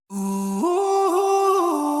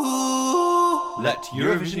Let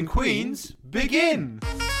Eurovision Queens begin!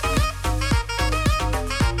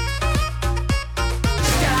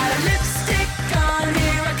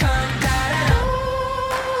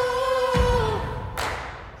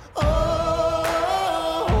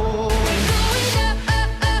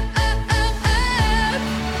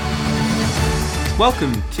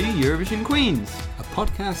 Welcome to Eurovision Queens, a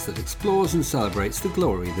podcast that explores and celebrates the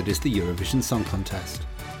glory that is the Eurovision Song Contest.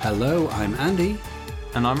 Hello, I'm Andy.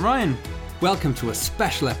 And I'm Ryan. Welcome to a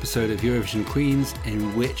special episode of Eurovision Queens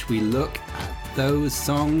in which we look at those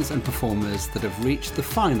songs and performers that have reached the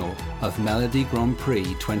final of Melodi Grand Prix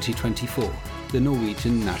 2024, the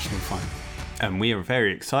Norwegian national final. And we are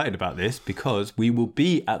very excited about this because we will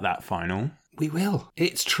be at that final. We will.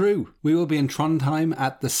 It's true. We will be in Trondheim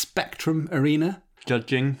at the Spectrum Arena.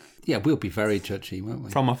 Judging. Yeah, we'll be very judgy, won't we?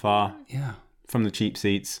 From afar. Yeah. From the cheap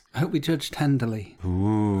seats. I hope we judge tenderly.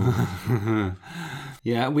 Ooh.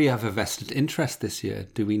 Yeah, we have a vested interest this year,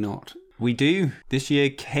 do we not? We do. This year,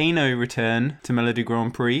 Kano returned to Melodi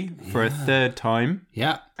Grand Prix for a third time.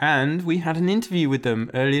 Yeah. And we had an interview with them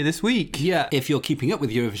earlier this week. Yeah, if you're keeping up with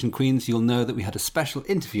Eurovision Queens, you'll know that we had a special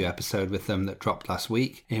interview episode with them that dropped last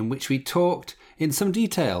week, in which we talked in some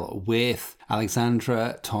detail with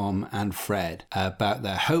Alexandra, Tom and Fred about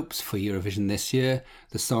their hopes for Eurovision this year,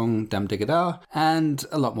 the song Dam Digga Da, and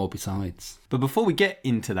a lot more besides. But before we get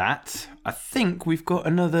into that, I think we've got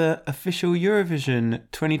another official Eurovision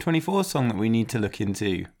 2024 song that we need to look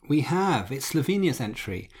into. We have. It's Slovenia's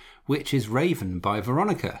entry, which is Raven by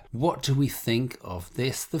Veronica. What do we think of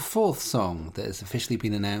this, the fourth song that has officially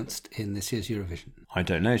been announced in this year's Eurovision? I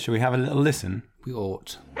don't know. Shall we have a little listen? We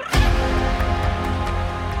ought.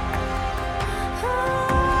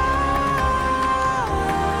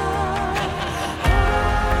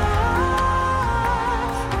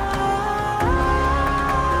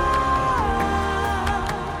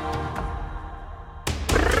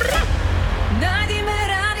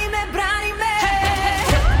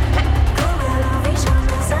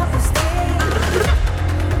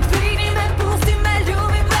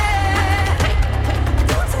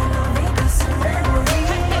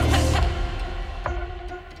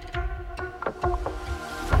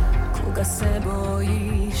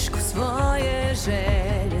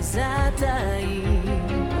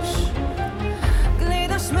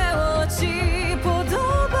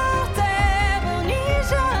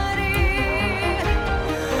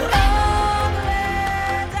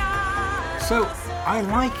 So, I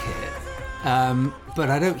like it, but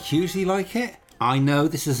I don't hugely like it. I know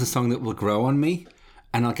this is a song that will grow on me,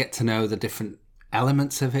 and I'll get to know the different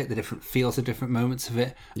elements of it, the different feels of different moments of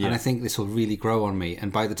it, and I think this will really grow on me.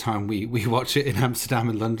 And by the time we watch it in Amsterdam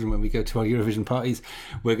and London when we go to our Eurovision parties,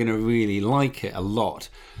 we're going to really like it a lot.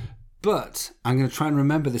 But I'm going to try and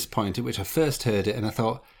remember this point at which I first heard it, and I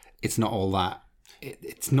thought, it's not all that.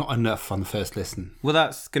 It's not enough on the first listen. Well,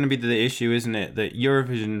 that's going to be the issue, isn't it? That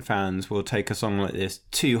Eurovision fans will take a song like this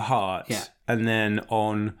to heart. Yeah. And then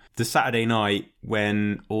on the Saturday night,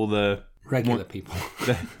 when all the regular people,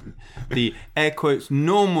 the air quotes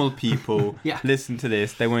normal people yeah. listen to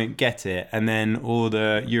this, they won't get it. And then all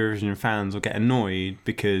the Eurovision fans will get annoyed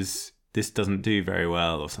because this doesn't do very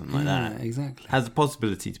well or something like that. Yeah, exactly. Has the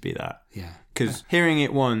possibility to be that. Yeah. Because hearing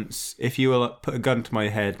it once, if you were put a gun to my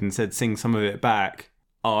head and said sing some of it back,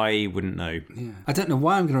 I wouldn't know. Yeah. I don't know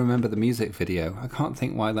why I'm going to remember the music video. I can't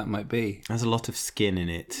think why that might be. There's a lot of skin in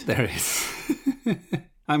it. There is.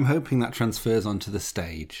 I'm hoping that transfers onto the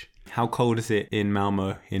stage. How cold is it in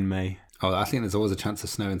Malmö in May? Oh, I think there's always a chance of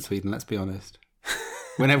snow in Sweden, let's be honest.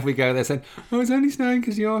 Whenever we go, they say, oh, it's only snowing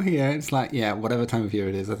because you're here. It's like, yeah, whatever time of year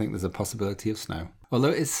it is, I think there's a possibility of snow. Although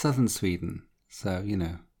it is southern Sweden, so, you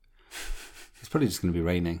know, it's probably just going to be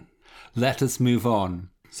raining. Let us move on.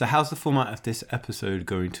 So how's the format of this episode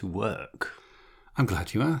going to work? I'm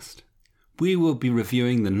glad you asked. We will be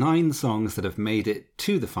reviewing the 9 songs that have made it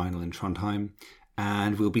to the final in Trondheim,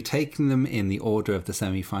 and we'll be taking them in the order of the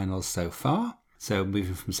semi-finals so far. So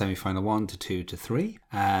moving from semi-final 1 to 2 to 3.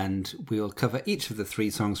 And we'll cover each of the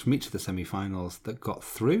 3 songs from each of the semi-finals that got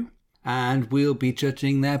through. And we'll be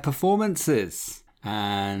judging their performances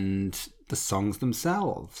and the songs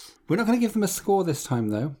themselves. We're not going to give them a score this time,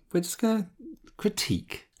 though. We're just going to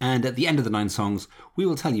critique. And at the end of the 9 songs, we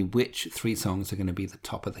will tell you which 3 songs are going to be the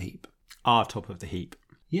top of the heap. Our top of the heap.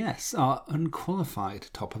 Yes, our unqualified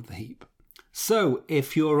top of the heap. So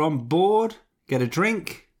if you're on board, get a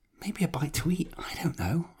drink. Maybe a bite to eat. I don't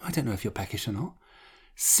know. I don't know if you're peckish or not.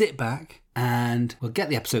 Sit back and we'll get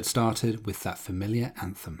the episode started with that familiar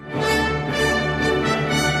anthem.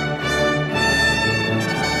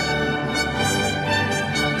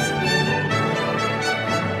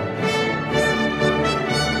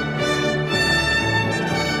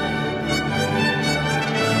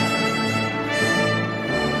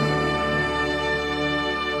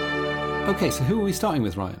 Okay, so who are we starting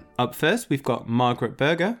with, Ryan? Up first, we've got Margaret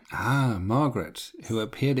Berger. Ah, Margaret, who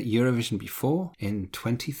appeared at Eurovision before in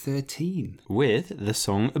 2013. With the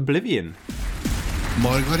song Oblivion.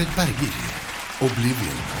 Margaret Berger,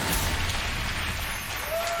 Oblivion.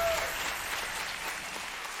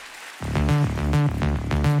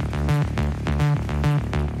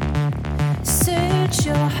 Search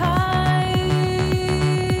your heart,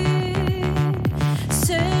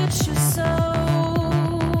 search your soul.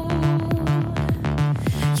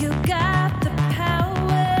 You got the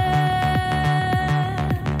power,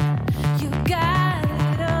 you got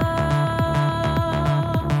it all.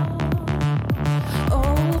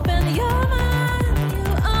 Open your mind, you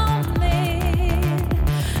own me.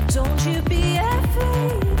 Don't you be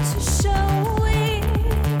afraid to show it.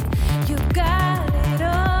 You got it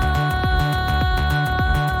all.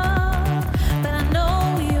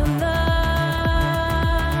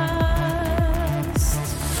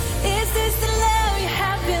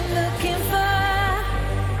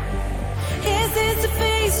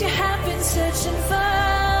 Searching for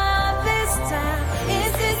this time.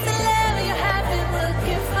 Is this the love you have been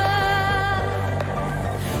looking for?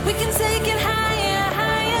 We can take it higher,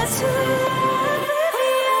 higher to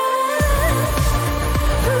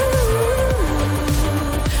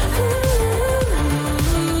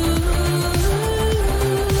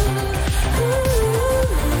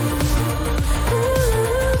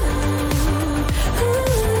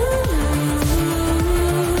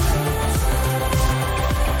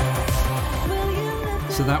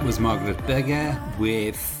So that was Margaret Berger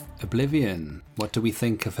with Oblivion. What do we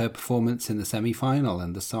think of her performance in the semi-final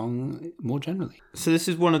and the song more generally? So this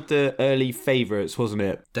is one of the early favourites, wasn't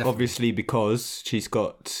it? Definitely. Obviously because she's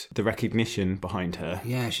got the recognition behind her.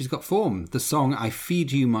 Yeah, she's got form. The song I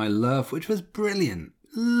Feed You My Love, which was brilliant.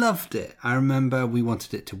 Loved it. I remember we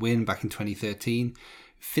wanted it to win back in 2013.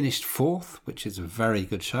 Finished 4th, which is a very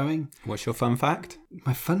good showing. What's your fun fact?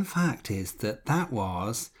 My fun fact is that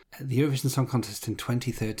was at the Eurovision Song Contest in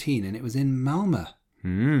 2013 and it was in Malmö.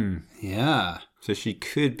 Yeah. So she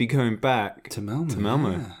could be going back to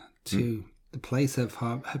Malmö. Yeah, to the place of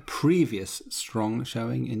her previous strong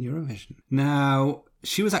showing in Eurovision. Now,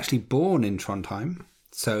 she was actually born in Trondheim,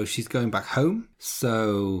 so she's going back home.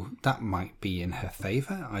 So that might be in her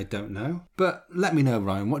favour. I don't know. But let me know,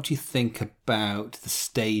 Ryan, what do you think about the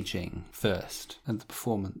staging first and the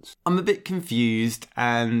performance? I'm a bit confused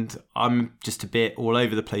and I'm just a bit all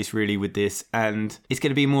over the place really with this, and it's going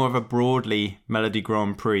to be more of a broadly Melodi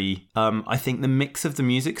Grand Prix. I think the mix of the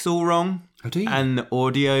music's all wrong. Oh, do you? And the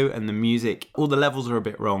audio and the music, all the levels are a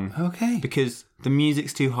bit wrong. Okay. Because the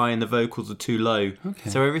music's too high and the vocals are too low. Okay.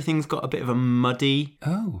 So everything's got a bit of a muddy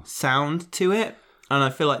sound to it. And I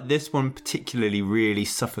feel like this one particularly really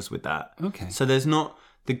suffers with that. Okay. So there's not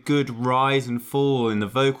the good rise and fall in the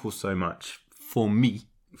vocals so much for me.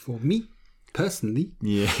 For me, personally.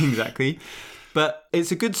 Yeah, exactly. But it's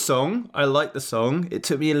a good song. I like the song. It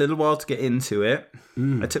took me a little while to get into it.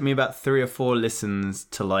 It took me about 3 or 4 listens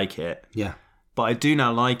to like it. Yeah. But I do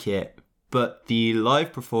now like it. But the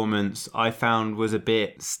live performance I found was a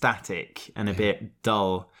bit static and a bit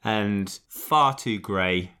dull and far too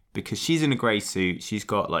grey, because she's in a grey suit. She's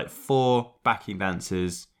got like 4 backing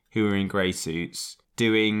dancers who are in grey suits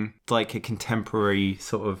doing like a contemporary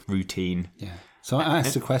sort of routine. Yeah. So I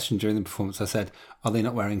asked a question during the performance. I said, are they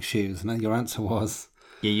not wearing shoes? And your answer was...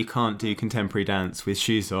 Yeah, you can't do contemporary dance with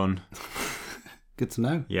shoes on. Good to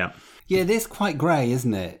know. Yeah. Yeah, it is quite grey,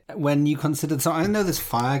 isn't it? When you consider the song. I know there's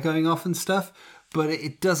fire going off and stuff, but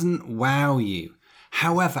it doesn't wow you.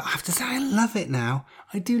 However, I have to say I love it now.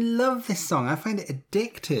 I do love this song. I find it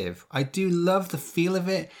addictive. I do love the feel of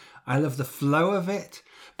it. I love the flow of it.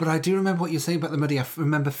 But I do remember what you're saying about the melody. I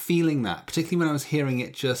remember feeling that, particularly when I was hearing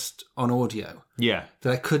it just on audio. Yeah.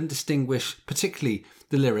 That I couldn't distinguish, particularly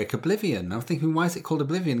the lyric Oblivion. I was thinking, why is it called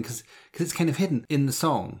Oblivion? Because it's kind of hidden in the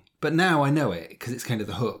song. But now I know it because it's kind of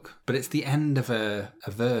the hook. But it's the end of a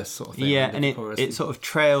verse sort of thing. Yeah, and it sort of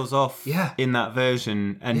trails off in that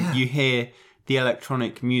version. And you hear the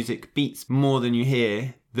electronic music beats more than you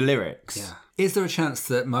hear the lyrics. Yeah. Is there a chance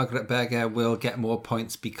that Margaret Berger will get more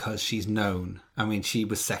points because she's known? I mean, she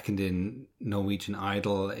was second in Norwegian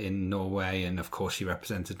Idol in Norway, and of course she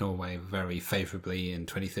represented Norway very favourably in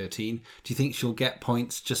 2013. Do you think she'll get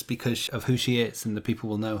points just because of who she is and the people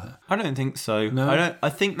will know her? I don't think so. No? I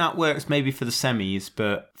think that works maybe for the semis,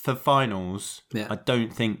 but for finals, I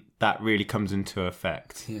don't think that really comes into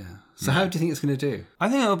effect. Yeah. So how do you think it's going to do? I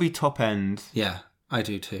think it'll be top end. Yeah, I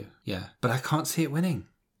do too. Yeah. But I can't see it winning.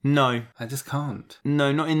 No. I just can't.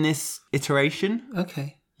 No, not in this iteration.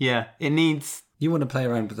 Okay. Yeah, it needs You want to play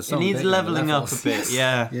around with the It song. needs don't you? leveling up a Levels. bit.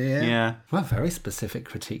 Yeah. Yeah. Well, very specific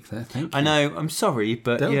critique there. Thank you. I know. I'm sorry,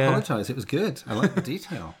 but Don't yeah. apologise. It was good. I like the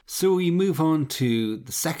detail. So we move on to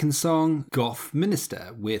the second song, Goth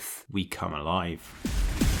Minister, with We Come Alive.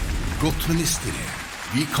 Gott minister,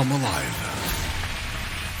 we come alive.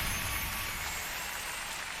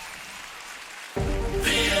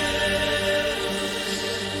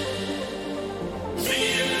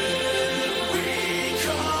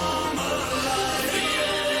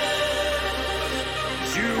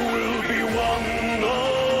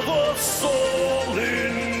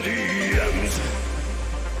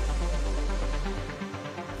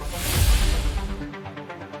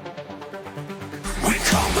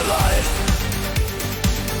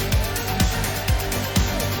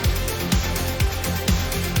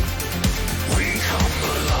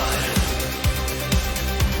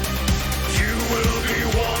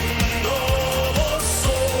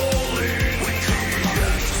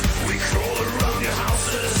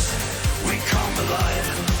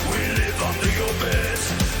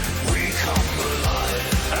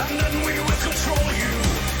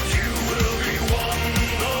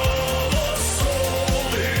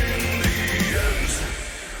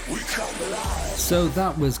 So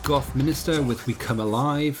that was Goth Minister with We Come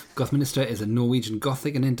Alive. Goth Minister is a Norwegian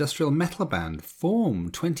gothic and industrial metal band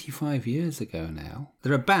formed 25 years ago now.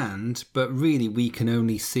 They're a band, but really we can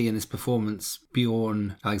only see in this performance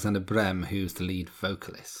Bjorn Alexander Brem, who's the lead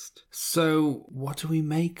vocalist. So what do we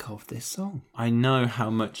make of this song? I know how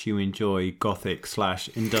much you enjoy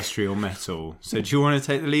gothic/industrial metal. So do you want to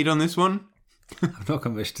take the lead on this one? I've not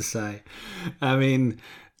got much to say. I mean,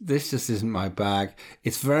 this just isn't my bag.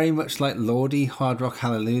 It's very much like Melodi, Hard Rock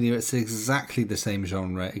Hallelujah. It's exactly the same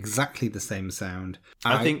genre, exactly the same sound.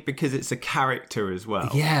 I think because it's a character as well.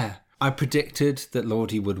 Yeah. I predicted that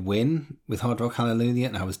Melodi would win with Hard Rock Hallelujah,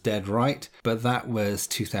 and I was dead right. But that was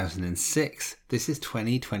 2006. This is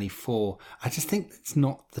 2024. I just think it's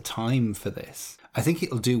not the time for this. I think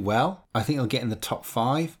it'll do well. I think it'll get in the top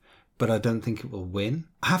 5. But I don't think it will win.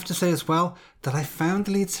 I have to say as well that I found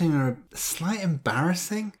the lead singer a slight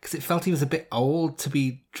embarrassing because it felt he was a bit old to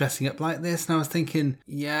be dressing up like this. And I was thinking,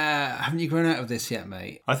 yeah, haven't you grown out of this yet,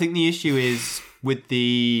 mate? I think the issue is with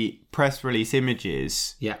the press release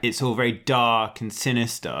images, it's all very dark and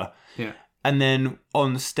sinister. Yeah. And then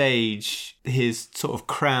on stage, his sort of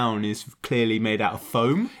crown is clearly made out of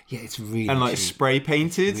foam. Yeah, it's really and like cheap. spray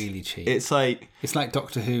painted. It's really cheap. It's like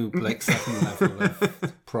Doctor Who, Blake 7 level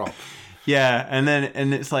of prop. Yeah, and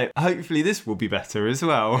it's like, hopefully this will be better as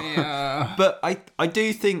well. Yeah. But I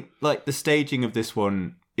do think like the staging of this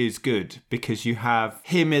one is good because you have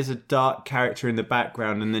him as a dark character in the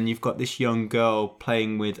background, and then you've got this young girl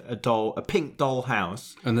playing with a pink doll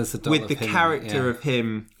house, and there's a doll with of the him, character of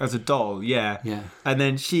him as a doll, yeah, and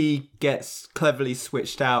then she gets cleverly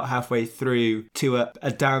switched out halfway through to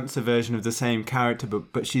a dancer version of the same character,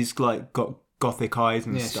 but she's like got gothic eyes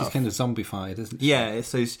and stuff. Yeah, she's kind of zombified, isn't she? Yeah,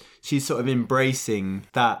 so she's sort of embracing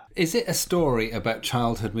that. Is it a story about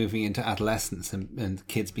childhood moving into adolescence and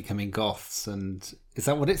kids becoming goths? And is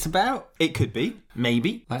that what it's about? It could be,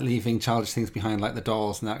 maybe. Like leaving childish things behind, like the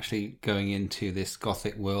dolls, and actually going into this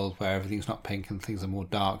gothic world where everything's not pink and things are more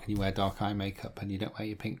dark, and you wear dark eye makeup and you don't wear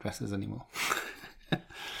your pink dresses anymore.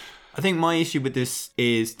 I think my issue with this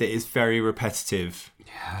is that it's very repetitive.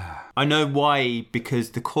 Yeah. I know why,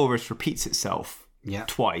 because the chorus repeats itself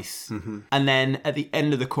twice. Mm-hmm. And then at the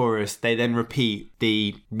end of the chorus, they then repeat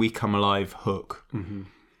the We Come Alive hook. Mm-hmm.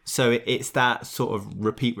 So it's that sort of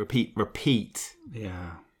repeat.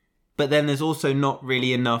 Yeah. But then there's also not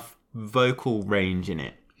really enough vocal range in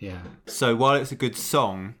it. Yeah. So while it's a good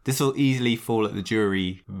song, this will easily fall at the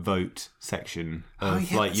jury vote section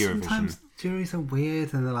of like Eurovision. Sometimes juries are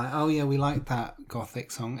weird and they're like, oh yeah, we like that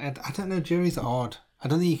gothic song. I don't know, juries are odd. I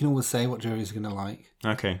don't think you can always say what juries are going to like.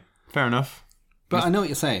 Okay, fair enough. But I know what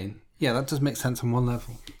you're saying. Yeah, that does make sense on one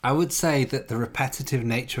level. I would say that the repetitive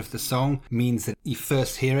nature of the song means that you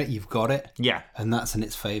first hear it, you've got it. Yeah. And that's in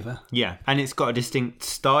its favour. Yeah, and it's got a distinct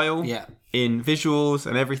style in visuals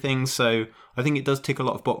and everything, so I think it does tick a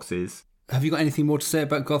lot of boxes. Have you got anything more to say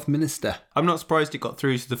about Goth Minister? I'm not surprised it got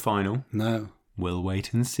through to the final. No. We'll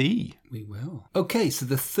wait and see. We will. Okay, so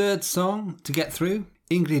the third song to get through,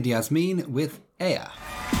 Ingrid Jasmin with Ea.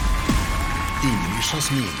 Ingrid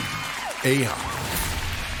Jasmin, Ea.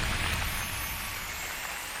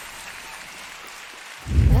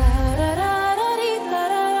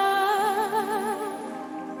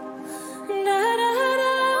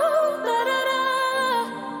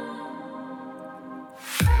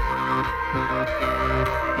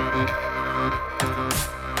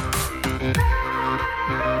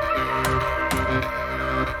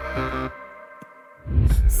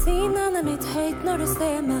 mitt høyt når du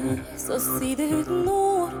ser meg, så si det uten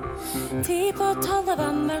ord. Tid på tallet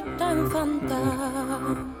var mørkt da hun fant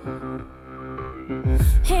deg.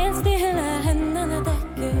 Helt stille hendene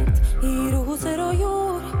dekket i roser og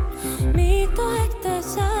jord. Myt og ekte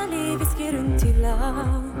kjærlig visker rundt i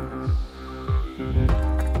land.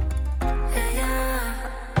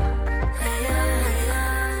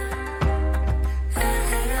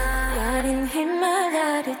 Din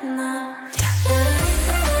himmel ditt navn.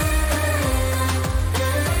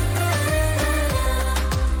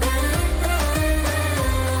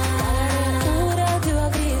 Ordet du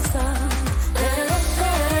aldri sa.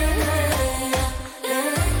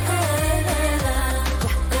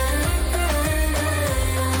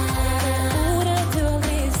 Ordet du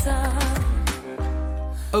aldri sa.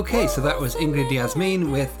 Okay, so that was Ingrid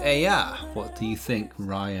Yasmin with Aya. What do you think,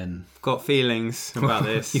 Ryan? Got feelings about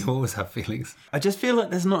this. You always have feelings. I just feel like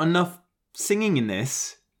there's not enough singing in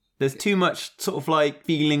this. There's too much sort of like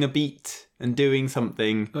feeling a beat and doing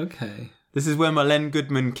something. Okay. This is where my Len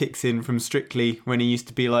Goodman kicks in from Strictly, when he used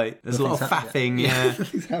to be like, there's a lot of faffing. Yeah.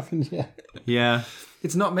 Nothing's happened yet. Yeah.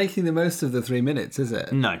 It's not making the most of the 3 minutes, is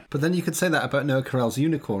it? No. But then you could say that about Noah Carell's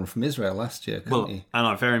Unicorn from Israel last year, couldn't you? And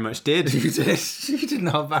I very much did. You did. You didn't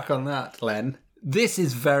hold back on that, Len. This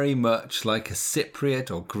is very much like a Cypriot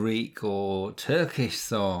or Greek or Turkish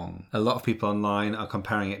song. A lot of people online are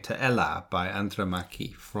comparing it to Ella by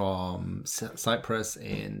Andromaki from Cyprus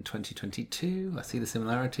in 2022. I see the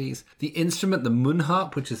similarities. The instrument, the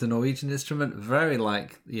munharp, which is a Norwegian instrument, very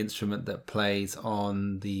like the instrument that plays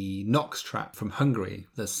on the Nox track from Hungary,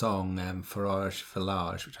 the song Farage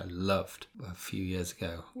Village, which I loved a few years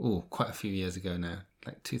ago. Oh, quite a few years ago now.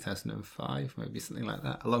 Like 2005, maybe something like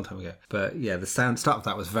that, a long time ago. But yeah, the start of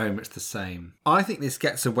that was very much the same. I think this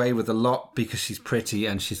gets away with a lot because she's pretty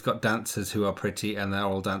and she's got dancers who are pretty and they're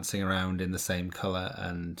all dancing around in the same colour,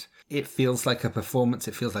 and it feels like a performance,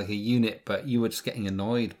 it feels like a unit, but you were just getting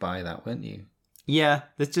annoyed by that, weren't you? Yeah,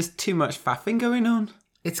 there's just too much faffing going on.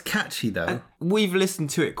 It's catchy though. We've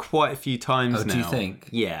listened to it quite a few times now. Do you think?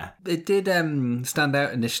 Yeah. It did stand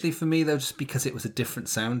out initially for me though, just because it was a different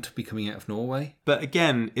sound to be coming out of Norway. But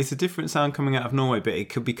again, it's a different sound coming out of Norway, but it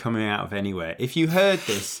could be coming out of anywhere. If you heard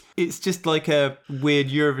this, it's just like a weird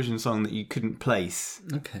Eurovision song that you couldn't place.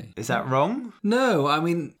 Okay. Is that wrong? No, I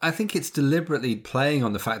mean, I think it's deliberately playing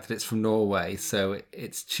on the fact that it's from Norway, so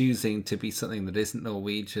it's choosing to be something that isn't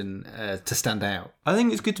Norwegian to stand out. I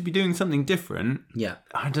think it's good to be doing something different. Yeah.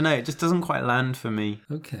 I don't know, it just doesn't quite land for me.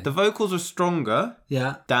 Okay. The vocals are stronger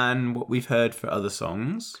Yeah. than what we've heard for other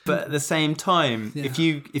songs, but at the same time, Yeah. if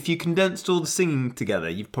you condensed all the singing together,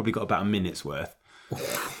 you've probably got about a minute's worth.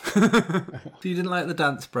 So you didn't like the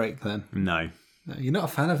dance break then? No, No, you're not a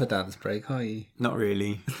fan of a dance break, are you? not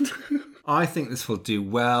really. I think this will do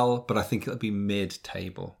well, but I think it'll be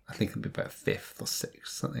mid-table. I think it'll be about 5th or 6th,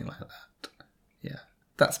 something like that. Yeah,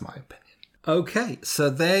 that's my opinion. Okay, so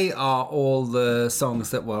they are all the songs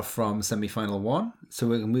that were from semi-final 1. So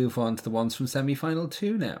we're going to move on to the ones from semi-final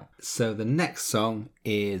 2 now. So the next song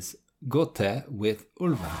is Gåte with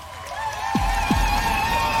Ulva.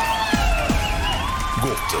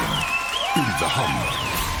 Gåte. Ulvehamn.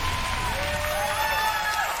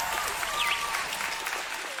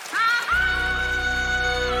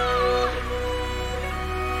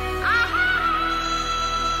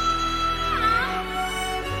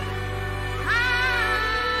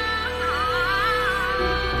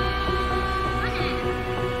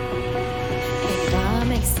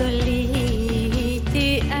 Så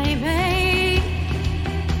lite ei meg.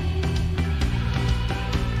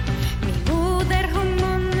 Min moder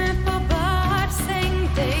hånden på barseng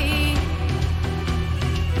døy.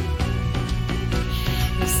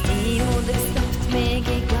 Min stemoder stoppet meg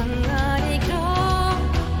i ganger i grå.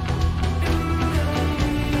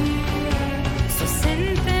 Så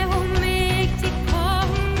sendte hun meg til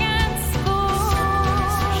kongens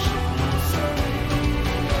gård.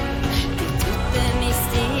 De trodde min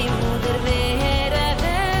stemoder være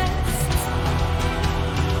best.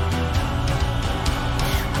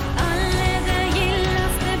 At alle det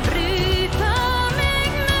gildeste bruker meg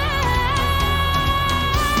mest.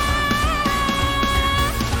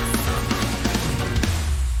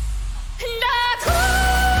 Da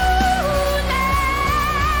kone,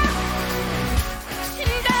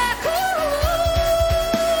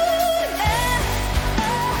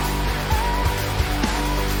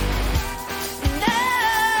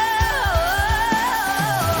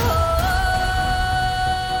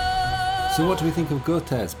 So what do we think of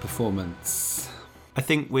Gåte's performance? I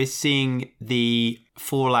think we're seeing the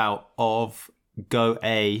fallout of Go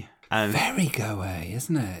A. And very go-away,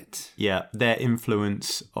 isn't it? yeah, their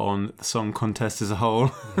influence on the song contest as a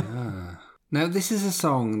whole. Yeah. Now, this is a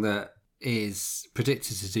song that is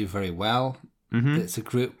predicted to do very well. It's a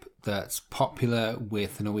group that's popular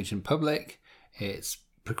with the Norwegian public. It's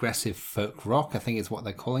progressive folk rock, I think is what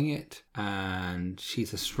they're calling it. And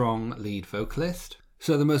she's a strong lead vocalist.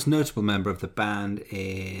 So the most notable member of the band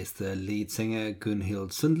is the lead singer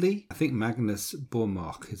Gunhild Sundli. I think Magnus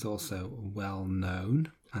Bormark is also well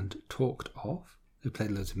known and talked of. They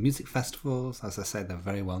played loads of music festivals. As I said, they're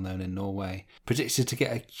very well known in Norway. Predicted to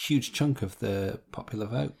get a huge chunk of the popular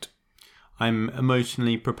vote. I'm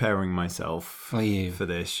emotionally preparing myself For you? for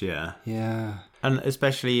this, yeah. Yeah. And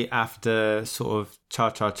especially after sort of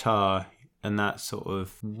Cha-Cha-Cha and that sort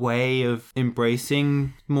of way of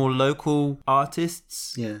embracing more local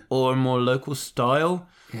artists or a more local style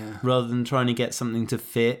rather than trying to get something to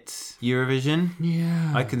fit Eurovision.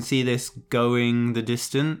 Yeah. I can see this going the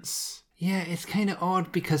distance. Yeah, it's kind of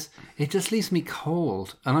odd because it just leaves me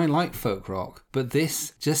cold. And I like folk rock, but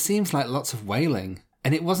this just seems like lots of wailing.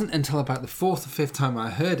 And it wasn't until about the fourth or fifth time I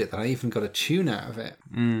heard it that I even got a tune out of it.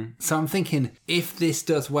 So I'm thinking, if this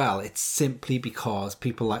does well, it's simply because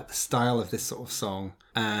people like the style of this sort of song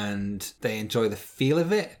and they enjoy the feel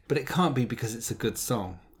of it. But it can't be because it's a good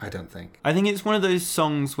song, I don't think. I think it's one of those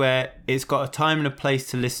songs where it's got a time and a place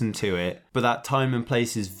to listen to it, but that time and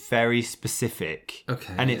place is very specific.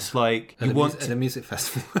 Okay. And it's like At a music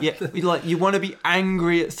festival. yeah, like you want to be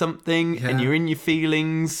angry at something and you're in your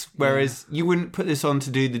feelings, whereas you wouldn't put this on to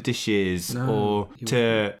do the dishes or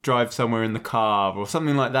to drive somewhere in the car or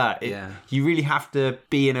something like that. You really have to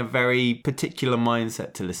be in a very particular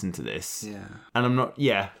mindset to listen to this. Yeah. And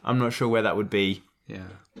I'm not sure where that would be. Yeah.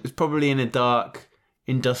 It's probably in a dark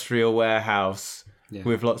industrial warehouse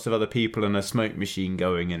with lots of other people and a smoke machine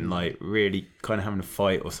going and like really kind of having a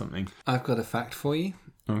fight or something. I've got a fact for you.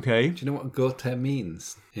 Okay. Do you know what "gåte"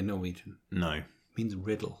 means in Norwegian? No. It means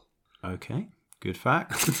riddle. Okay. Good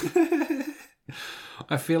fact.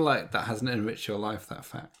 I feel like that hasn't enriched your life, that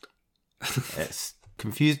fact. It's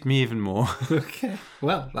confused me even more. Okay.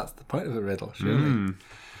 Well, that's the point of a riddle, surely.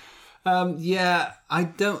 I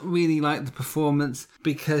don't really like the performance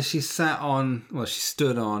because she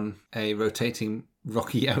stood on a rotating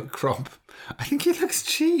rocky outcrop. I think it looks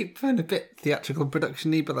cheap and a bit theatrical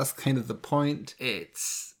production-y, but that's kind of the point.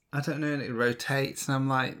 I don't know, and it rotates, and I'm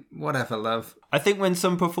like, whatever, love. I think when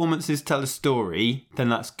some performances tell a story, then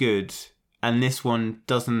that's good. And this one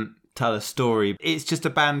doesn't tell a story. It's just a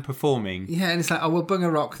band performing. Yeah, and it's like, we'll bung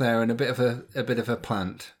a rock there and a bit of a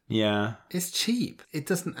plant. Yeah. It's cheap. It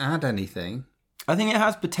doesn't add anything. I think it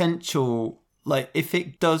has potential. Like, if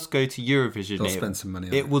it does go to Eurovision, They'll spend some money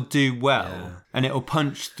on it will do well. And it'll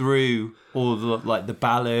punch through all the, like, the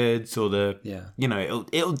ballads or the... Yeah. You know,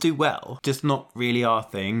 it'll do well. Just not really our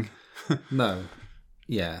thing. No.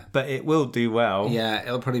 Yeah. But it will do well. Yeah,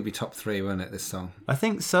 it'll probably be top 3, won't it, this song? I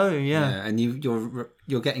think so, yeah. And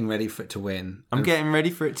you're getting ready for it to win. I'm getting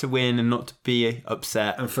ready for it to win and not to be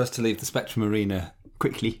upset. And for us to leave the Spectrum Arena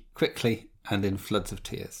Quickly and in floods of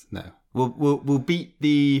tears. No. We'll beat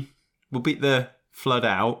the flood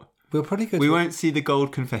out. We'll probably go we won't see the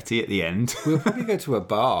gold confetti at the end. We'll probably go to a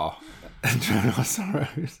bar and drown our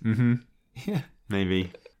sorrows. Mm-hmm. Yeah.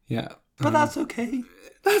 Maybe. Yeah. But that's okay.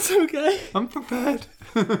 That's okay. I'm prepared.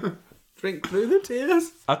 Drink through the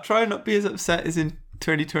tears. I'll try not be as upset as in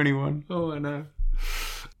 2021. Oh, I know.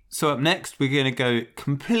 So up next, we're going to go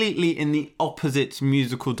completely in the opposite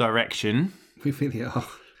musical direction. We really are.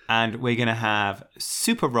 And we're going to have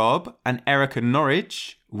Super Rob and Erica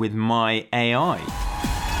Norwich with My AI.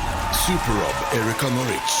 Super Rob, Erica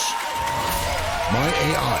Norwich. My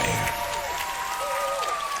AI.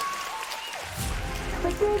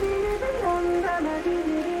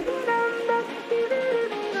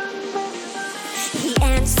 He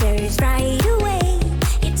answers right away.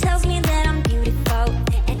 He tells me that I'm beautiful,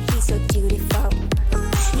 and he's so beautiful.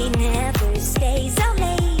 He never stays out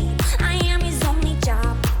late. I am his only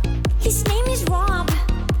job. His name is Rob.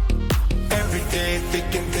 Every day,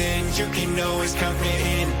 thick and thin, you can always count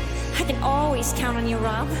me in. I can always count on you,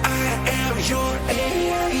 Rob. I am your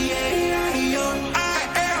AI. I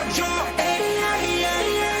am your AI.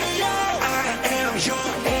 I am your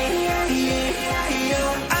AI.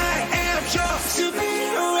 I am your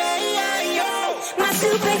superhero AI. My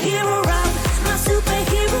superhero Rob. My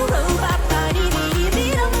superhero Rob.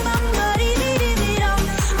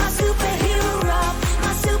 My superhero Rob.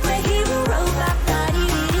 My superhero Rob.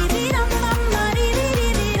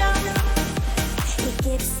 He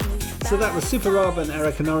gives me. So that was Super Rob and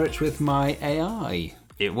Erica Norwich with My AI.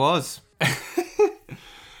 It was.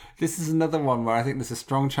 This is another one where I think there's a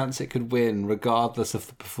strong chance it could win regardless of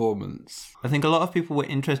the performance. I think a lot of people were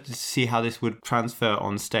interested to see how this would transfer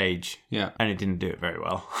on stage. Yeah. And it didn't do it very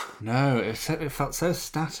well. No, it felt so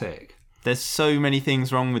static. There's so many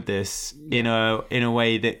things wrong with this in a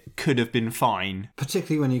way that could have been fine.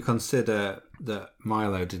 Particularly when you consider that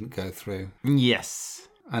Milo didn't go through. Yes.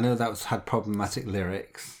 I know that had problematic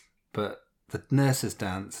lyrics, but the nurses'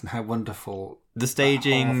 dance and how wonderful the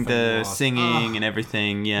staging, the was. singing and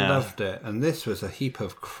everything, yeah. Loved it. And this was a heap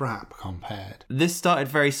of crap compared. This started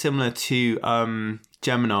very similar to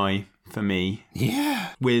Gemini for me.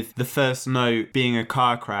 Yeah. With the first note being a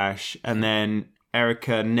car crash and then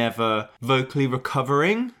Erica never vocally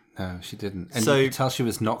recovering. No, she didn't. And so, you could tell she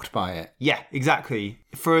was knocked by it. Yeah, exactly.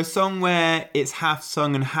 For a song where it's half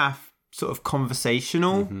sung and half sort of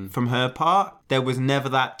conversational from her part, there was never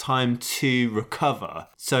that time to recover.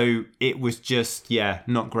 So it was just,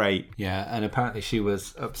 not great. Yeah, and apparently she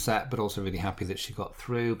was upset but also really happy that she got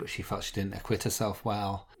through, but she felt she didn't acquit herself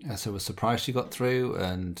well. So was surprised she got through,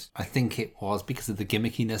 and I think it was because of the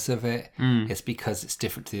gimmickiness of it. It's because it's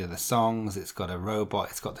different to the other songs. It's got a robot.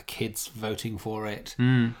 It's got the kids voting for it.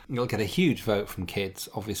 You'll get a huge vote from kids,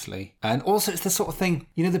 obviously. And also it's the sort of thing,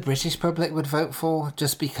 the British public would vote for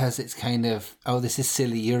just because it's kind of, this is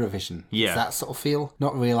silly Eurovision. Yeah. It's that sort of feel,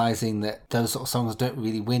 not realising that those sort of songs don't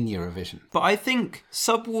really win Eurovision. But I think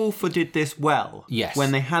Subwoofer did this well. Yes.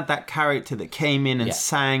 When they had that character that came in and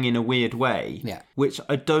sang in a weird way. Yeah. Which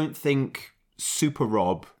I don't think Super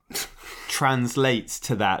Rob translates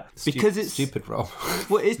to that. Because it's stupid, Rob.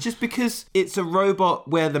 Well, it's just because it's a robot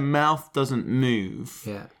where the mouth doesn't move.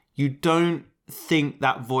 Yeah. You don't think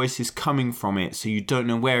that voice is coming from it, so you don't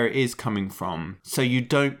know where it is coming from. So you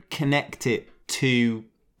don't connect it to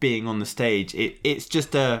being on the stage. It's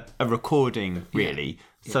just a recording, really.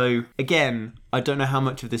 Yeah. So, again, I don't know how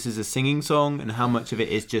much of this is a singing song and how much of it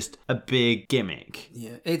is just a big gimmick.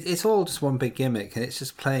 Yeah, it's all just one big gimmick, and it's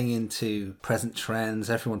just playing into present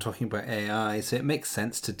trends, everyone talking about AI, so it makes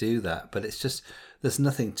sense to do that, but it's just, there's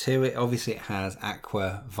nothing to it. Obviously, it has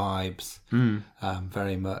Aqua vibes,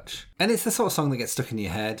 very much. And it's the sort of song that gets stuck in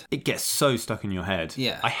your head. It gets so stuck in your head.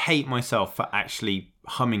 Yeah. I hate myself for actually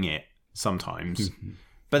humming it sometimes.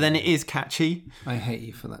 But then it is catchy. I hate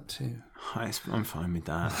you for that too. I'm fine with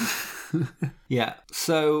that. Yeah,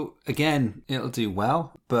 so again, it'll do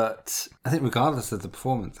well, but I think regardless of the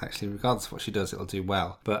performance, actually, regardless of what she does, it'll do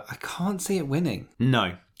well. But I can't see it winning.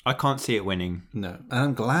 No, I can't see it winning. No, and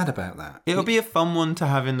I'm glad about that. It'll be a fun one to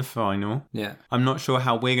have in the final. Yeah. I'm not sure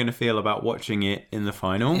how we're going to feel about watching it in the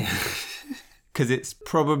final. Because it's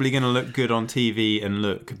probably going to look good on TV and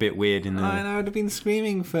look a bit weird in the... I would have been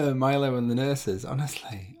screaming for Milo and the nurses,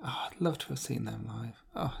 honestly. I'd love to have seen them live.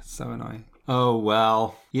 It's so annoying. Oh,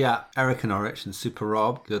 well. Yeah, Erica Norwich and Super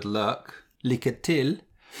Rob, good luck. Lycka till.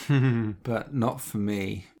 But not for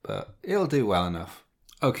me. But it'll do well enough.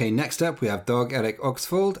 Okay, next up we have Dag Erik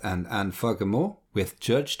Oxfold and Anne Fagermo with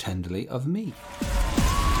Judge Tenderly of Me.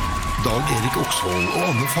 Dag Erik Oxfold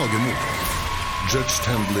og Anne Fagermo. Judge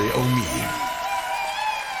Tenderly of Me.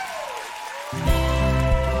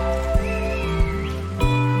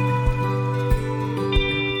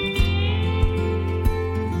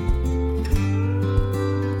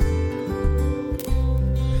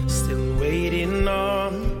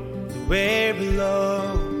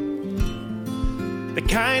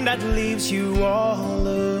 Kind that leaves you all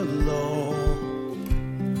alone.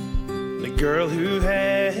 The girl who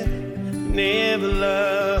had never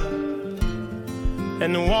loved,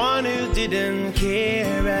 and the one who didn't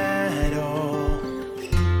care at all.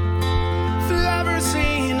 Flowers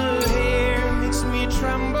in her hair makes me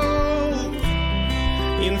tremble.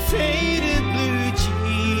 In faded blue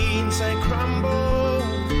jeans I crumble.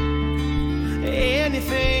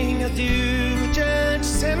 Anything I do,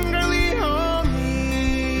 judge tenderly on.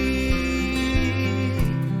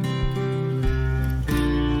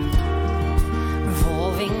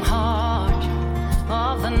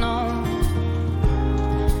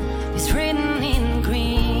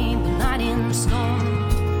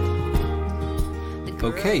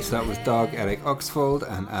 Okay, so that was Dag Erik Oxfold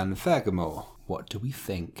and Anne Fagermo. What do we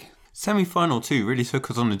think? Semi-final too really took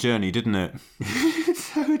us on a journey, didn't it?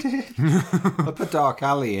 So did. Up a dark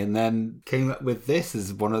alley, and then came up with this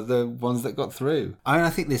as one of the ones that got through. I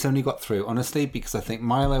think this only got through, honestly, because I think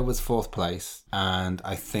Milo was 4th place, and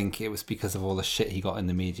I think it was because of all the shit he got in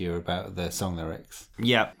the media about the song lyrics.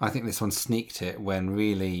 Yeah. I think this one sneaked it when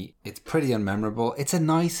really it's pretty unmemorable. It's a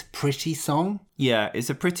nice, pretty song. Yeah, it's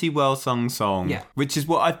a pretty well-sung song. Yeah. Which is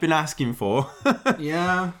what I've been asking for.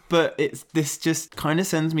 Yeah. But this just kind of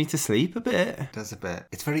sends me to sleep a bit. It does a bit.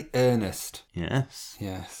 It's very earnest. Yes.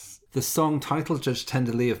 Yes. The song titled Judge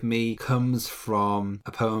Tenderly of Me comes from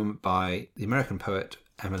a poem by the American poet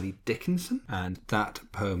Emily Dickinson, and that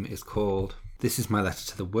poem is called This Is My Letter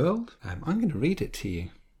to the World. I'm going to read it to you.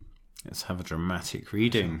 Let's have a dramatic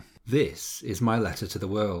reading. This is my letter to the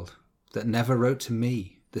world, that never wrote to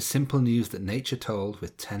me the simple news that nature told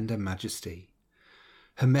with tender majesty.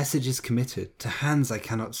 Her message is committed to hands I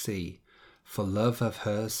cannot see, for love of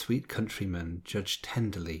her sweet countrymen, judge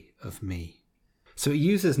tenderly of me. So it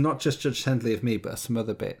uses not just judge tenderly of me, but some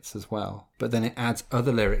other bits as well. But then it adds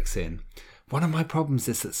other lyrics in. One of my problems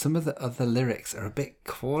is that some of the other lyrics are a bit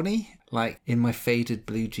corny, like in my faded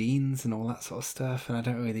blue jeans and all that sort of stuff, and I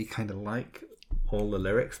don't really kind of like all the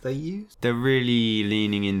lyrics they use. They're really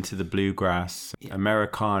leaning into the bluegrass,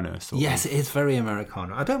 Americana sort of. Yes, it is very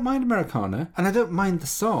Americana. I don't mind Americana, and I don't mind the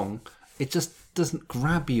song. It just doesn't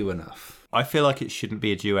grab you enough. I feel like it shouldn't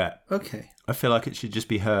be a duet. Okay. I feel like it should just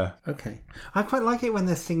be her. Okay. I quite like it when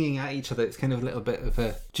they're singing at each other. It's kind of a little bit of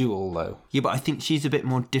a duel, though. Yeah, but I think she's a bit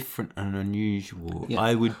more different and unusual. Yeah.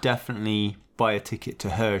 I would definitely buy a ticket to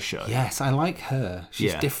her show. Yes, I like her.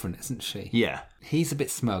 She's Yeah. different, isn't she? Yeah. He's a bit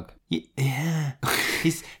smug. Yeah.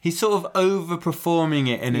 he's sort of overperforming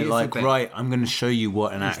it, and He it is a like, bit. right, I'm going to show you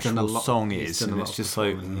what an He's done a actual lot- song he's is. done a And lot it's of just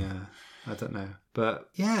like, performing, yeah. I don't know. But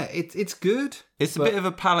yeah, it's good. it's a but bit of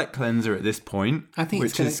a palate cleanser at this point, I think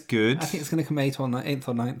which it's gonna, is good. I think it's going to come 8th or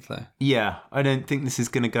 9th, though. Yeah, I don't think this is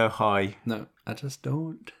going to go high. No, I just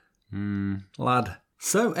don't. Lad.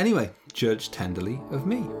 So anyway, judge tenderly of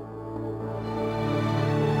me.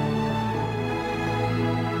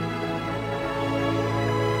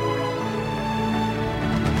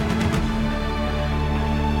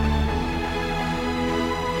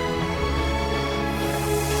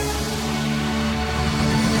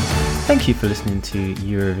 Thank you for listening to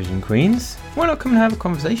Eurovision Queens. Why not come and have a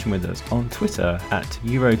conversation with us on Twitter at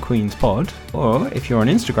EuroQueensPod, or if you're on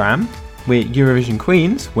Instagram, we're Eurovision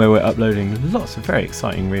Queens, where we're uploading lots of very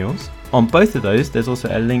exciting reels. On both of those, there's also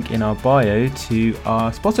a link in our bio to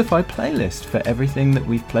our Spotify playlist for everything that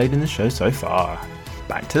we've played in the show so far.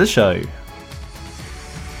 Back to the show.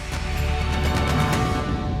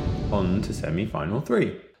 On to semi-final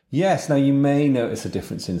 3. Yes, now you may notice a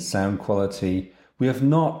difference in sound quality. We have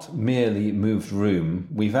not merely moved room,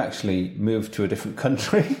 we've actually moved to a different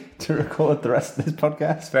country to record the rest of this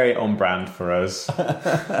podcast. Very on brand for us.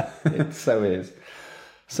 It so is.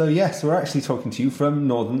 So yes, we're actually talking to you from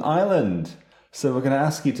Northern Ireland. So we're going to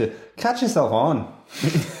ask you to catch yourself on.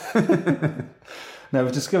 Now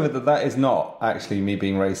we've discovered that is not actually me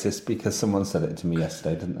being racist, because someone said it to me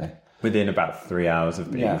yesterday, didn't they? Within about 3 hours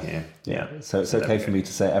of being here. Yeah. So it's okay for me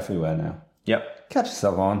to say it everywhere now. Yep. Catch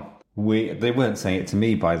yourself on. They weren't saying it to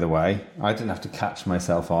me, by the way. I didn't have to catch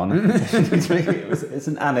myself on. It's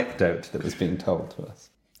an anecdote that was being told to us.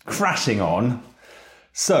 Crashing on.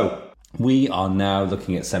 So, we are now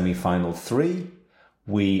looking at semi-final 3.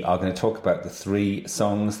 We are going to talk about the 3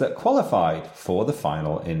 songs that qualified for the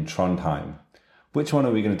final in Trondheim. Which one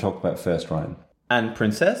are we going to talk about first, Ryan? And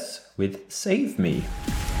Princess with Save Me.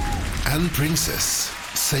 And Princess,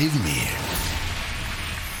 Save Me.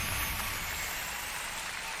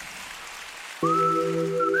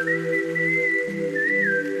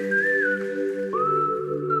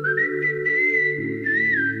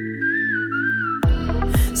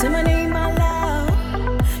 Say my name out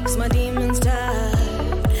loud, 'cause my demons died.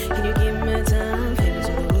 Can you give me time? Fade me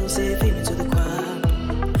to the rules, say fade me to the crowd.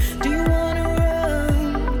 Do you wanna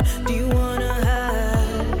run? Do you wanna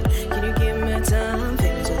hide? Can you give me time?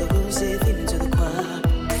 Fade me to the rules, say fade me to the crowd.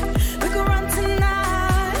 We could run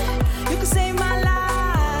tonight, you could save my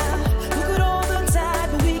life. We could hold on tight,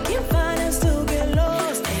 but we can't find and still get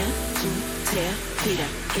lost. Tear, Peter,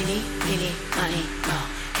 Guinea, money, mo.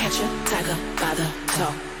 Catch a tiger by the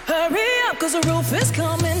toe. Hurry up, 'cause the roof is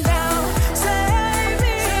coming down. Save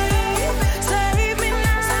me now. Save me,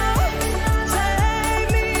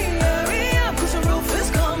 hurry up, 'cause the roof is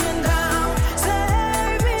coming down.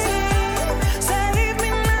 Save me now. Save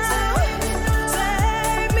me,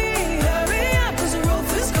 hurry up, 'cause the roof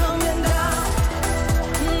is coming down.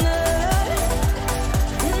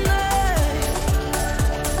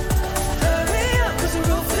 Hurry up, 'cause the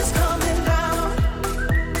roof is coming down.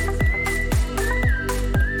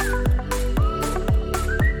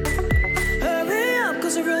 Hurry up,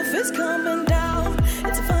 'cause the roof is coming down.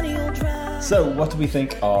 It's a funny old drive. So, what do we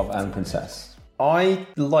think of Anne Princess? I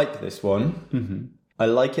like this one. Mm-hmm. I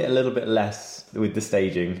like it a little bit less with the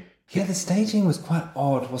staging. Yeah, the staging was quite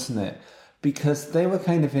odd, wasn't it? Because they were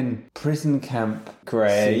kind of in prison camp.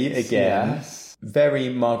 Grey suits, again. Yes. Very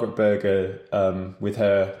Margaret Berger with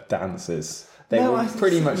her dances. They were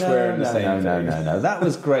pretty much wearing the same thing. No. That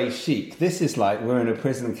was grey chic. This is like we're in a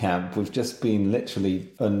prison camp. We've just been literally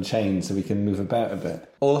unchained so we can move about a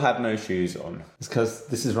bit. All had no shoes on. It's because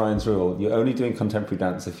this is Ryan's rule. You're only doing contemporary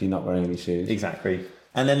dance if you're not wearing any shoes. Exactly.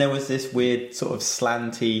 And then there was this weird sort of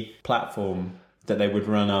slanty platform that they would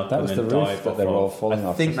run up and then dive off. They were all falling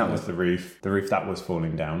off. I think that was the roof. The roof that was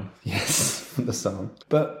falling down. Yes, from the song.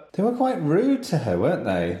 But they were quite rude to her, weren't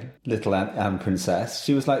they? Little Anne Princess.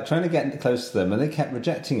 She was like trying to get close to them and they kept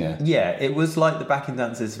rejecting her. Yeah, it was like the backing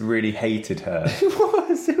dancers really hated her.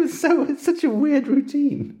 It's such a weird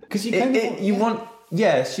routine. Because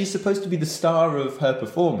Yeah, she's supposed to be the star of her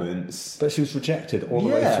performance. But she was rejected all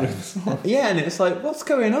the way through the song. Yeah, and it's like, what's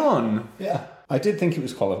going on? Yeah. I did think it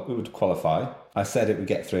would qualify. I said it would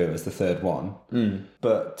get through as the third one.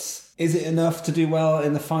 But is it enough to do well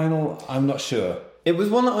in the final? I'm not sure. It was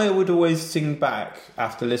one that I would always sing back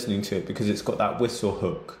after listening to it because it's got that whistle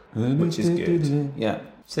hook, which is good. Yeah.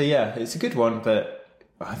 So yeah, it's a good one, but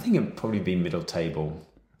I think it would probably be middle table.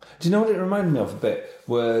 Do you know what it reminded me of a bit?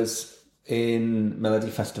 Was in Melodi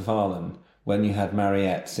Festivalen when you had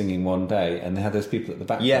Mariette singing One Day and they had those people at the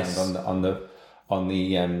background on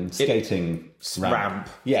the skating ramp.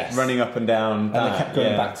 Yes. Running up and down. And they kept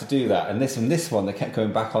going back to do that. And this one, they kept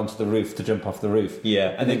going back onto the roof to jump off the roof.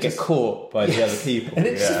 Yeah, and then get caught by the other people. And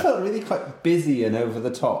it just felt really quite busy and over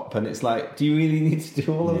the top. And it's like, do you really need to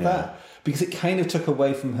do all of that? Because it kind of took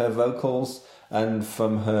away from her vocals and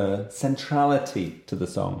from her centrality to the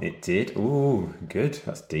song. It did. Ooh, good.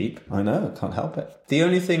 That's deep. I know, can't help it. The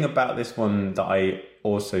only thing about this one that I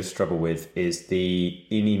also struggle with is the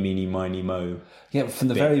eeny, meeny, miny, mo. Yeah, from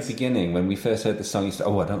the very beginning, when we first heard the song, you said,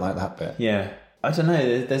 I don't like that bit. Yeah. I don't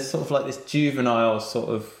know, there's sort of like this juvenile sort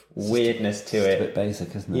of weirdness to it. It's a bit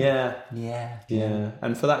basic, isn't it? Yeah.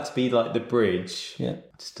 And for that to be like the bridge,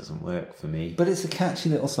 it just doesn't work for me. But it's a catchy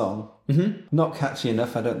little song. Mm-hmm. Not catchy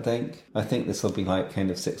enough, I don't think. I think this will be like kind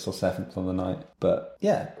of 6th or 7th on the night. But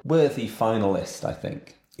yeah, worthy finalist, I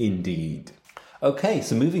think. Indeed. Okay,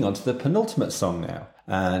 so moving on to the penultimate song now.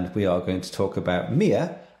 And we are going to talk about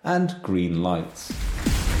Mia and Green Lights.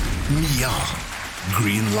 Mia,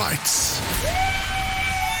 Green Lights.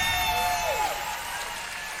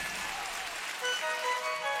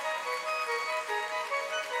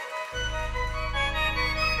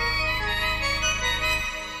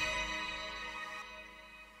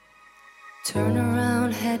 Turn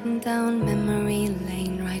around, heading down memory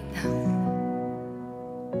lane right now.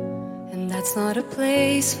 And that's not a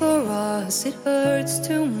place for us, it hurts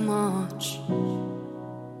too much.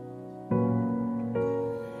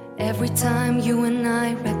 Every time you and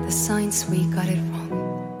I read the signs, we got it wrong.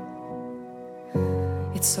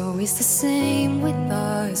 It's always the same with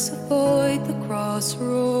us, avoid the crossroads.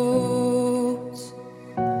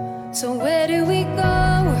 So where do we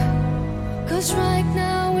go? 'Cause right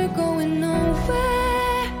now we're going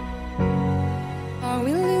nowhere. Are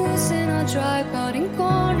we losing our drive, cutting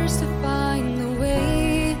corners to find the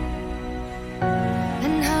way?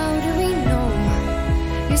 And how do we know?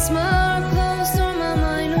 Is my heart closed or my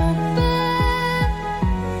mind open?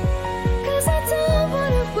 'Cause I don't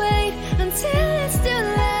wanna wait until it's too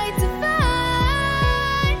late to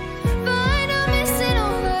find I'm missing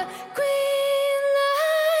all the green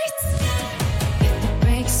lights. If the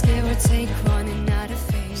brakes give or take, running out of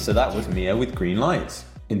faith. So that was Mia with Green Lights.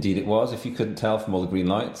 Indeed it was, if you couldn't tell from all the green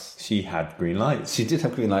lights. She had green lights. She did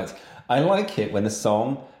have green lights. I like it when a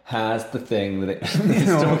song has the thing that it is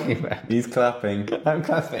talking about. He's clapping. I'm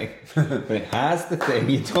clapping. When it has the thing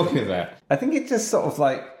you're talking about. I think it just sort of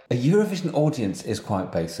like, a Eurovision audience is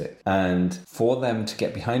quite basic. And for them to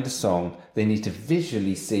get behind a song, they need to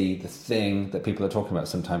visually see the thing that people are talking about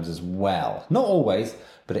sometimes as well. Not always,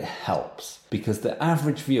 but it helps. Because the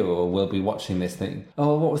average viewer will be watching this thing.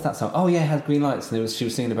 Oh, what was that song? Oh yeah, it had green lights. And she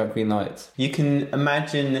was singing about green lights. You can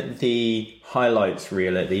imagine the highlights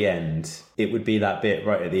reel at the end. It would be that bit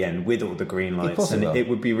right at the end with all the green lights. And it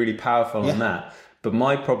would be really powerful on that. But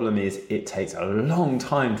my problem is it takes a long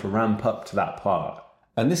time to ramp up to that part.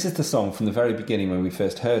 And this is the song from the very beginning when we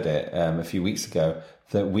first heard it a few weeks ago,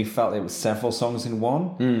 that we felt it was several songs in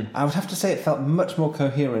one. I would have to say it felt much more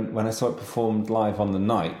coherent when I saw it performed live on the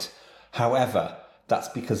night. However, that's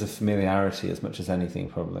because of familiarity as much as anything,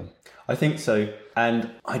 probably. I think so.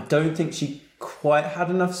 And I don't think she quite had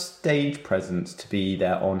enough stage presence to be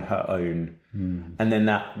there on her own. And then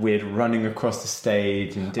that weird running across the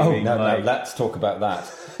stage and doing no, let's talk about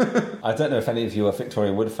that. I don't know if any of you are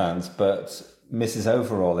Victoria Wood fans, but Mrs.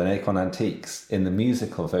 Overall in Acorn Antiques, in the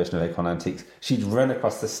musical version of Acorn Antiques, she'd run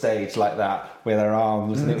across the stage like that with her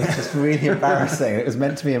arms, and it was just really embarrassing. It was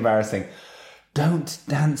meant to be embarrassing. Don't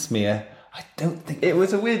dance, Mia. I don't think It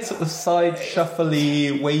was a weird sort of side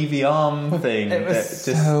shuffly, wavy arm thing. it was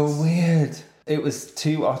that just so weird. It was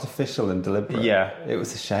too artificial and deliberate. Yeah. It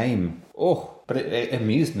was a shame. Oh, but it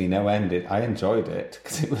amused me no end. I enjoyed it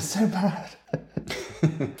because it was so bad.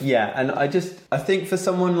 Yeah, and I think for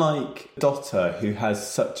someone like Dotter, who has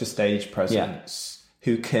such a stage presence,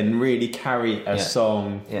 who can really carry a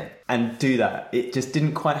song and do that, it just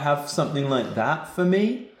didn't quite have something like that for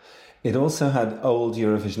me. It also had old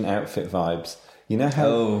Eurovision outfit vibes. You know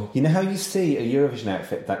how you see a Eurovision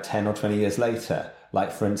outfit that 10 or 20 years later,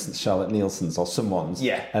 like for instance Charlotte Nielsen's or someone's,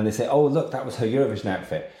 and they say, oh look, that was her Eurovision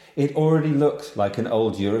outfit. It already looked like an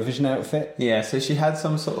old Eurovision outfit. Yeah, so she had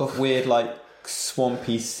some sort of weird like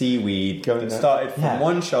swampy seaweed that started from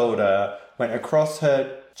one shoulder, went across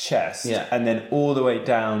her chest, and then all the way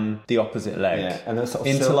down the opposite leg, and there was sort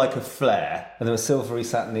of into like a flare. And there were silvery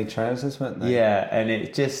satiny trousers, weren't there? Yeah, and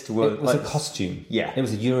it just was... It was like a costume. Yeah. It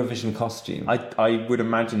was a Eurovision costume. I would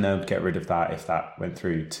imagine they would get rid of that if that went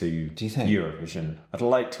through to Do you think? Eurovision. I'd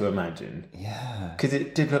like to imagine. Yeah. Because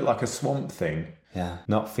it did look like a swamp thing. Yeah.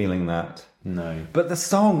 Not feeling that. No. But the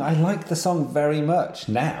song, I like the song very much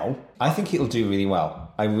now. I think it'll do really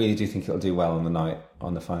well. I really do think it'll do well on the night,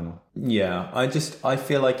 on the final. Yeah, I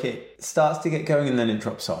feel like it starts to get going and then it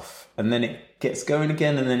drops off. And then it gets going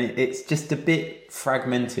again and then it's just a bit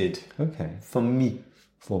fragmented. Okay. For me.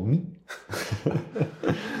 For me?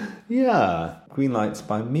 Yeah. Green Lights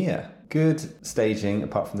by Mia. Good staging,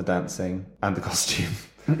 apart from the dancing and the costume.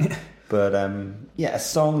 But, a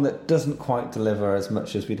song that doesn't quite deliver as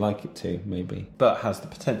much as we'd like it to, maybe. But has the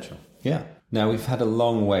potential. Yeah. Now, we've had a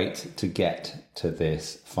long wait to get to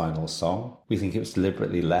this final song. We think it was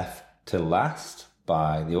deliberately left till last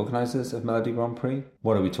by the organisers of Melodi Grand Prix.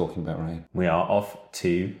 What are we talking about, Ryan? We are off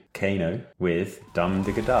to Kano with Dum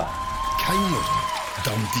Digga Da. Kaino,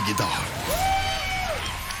 Dum Digga Da.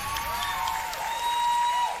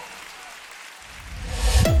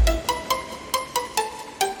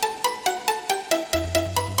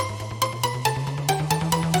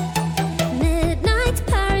 Midnight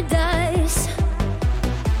paradise,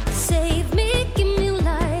 save me, give me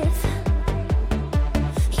life.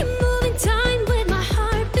 You're moving time with my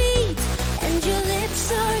heartbeat, and your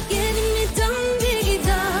lips are giving me dum diggy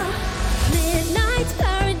da. Midnight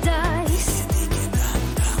paradise,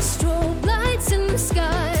 strobe lights in the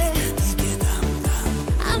sky.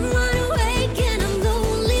 I'm wide awake and I'm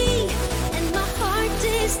lonely, and my heart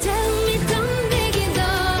is telling me dum diggy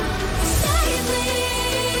da. Save me,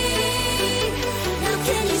 now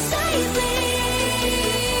can you save me?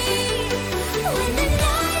 When the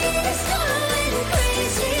night is going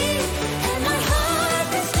crazy, and my heart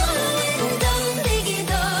is going dum diggy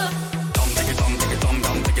da.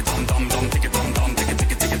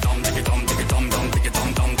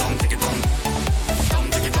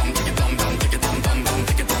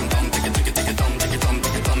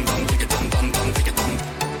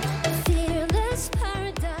 Fearless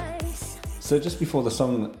paradise. So just before the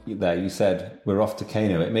song there, you said, we're off to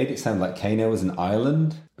Kano. It made it sound like Kano was an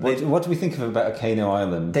island. What do we think of about a Kano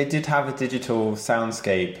island? They did have a digital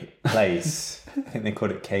soundscape place. I think they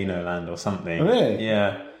called it Kano Land or something. Oh, really?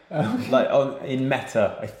 Yeah. Like in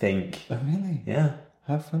Meta, I think. Oh, really? Yeah.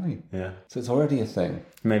 How funny. Yeah. So it's already a thing.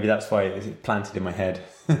 Maybe that's why it's planted in my head.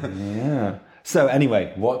 Yeah. So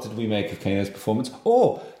anyway, what did we make of Kano's performance?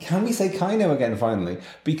 Or can we say Kano again finally?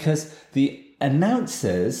 Because the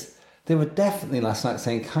announcers, they were definitely last night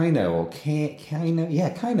saying Kano or Kano. Yeah,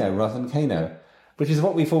 Kano rather than Kano, which is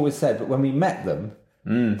what we've always said. But when we met them,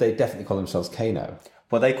 they definitely call themselves Kano.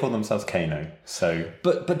 Well, they call themselves Kano, so...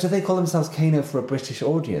 But do they call themselves Kano for a British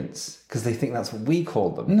audience? Because they think that's what we call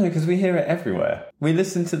them. No, because we hear it everywhere. We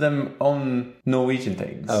listen to them on Norwegian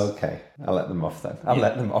things. Oh, okay. I'll let them off then. I'll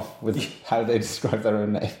let them off with how they describe their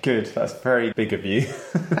own name. Good, that's very big of you.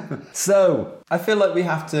 So, I feel like we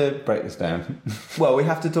have to... break this down. Well, we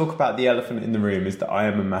have to talk about the elephant in the room, is that I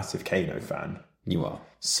am a massive Kano fan. You are.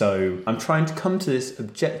 So I'm trying to come to this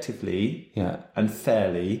objectively and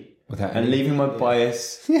fairly, Without and any- leaving my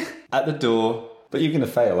bias at the door. But you're going to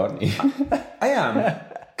fail, aren't you? I am,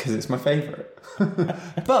 because it's my favourite.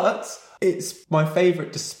 But it's my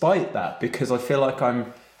favourite despite that, because I feel like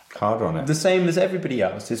I'm Harder on it. the same as everybody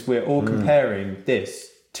else, is we're all comparing this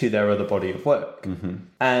to their other body of work. Mm-hmm.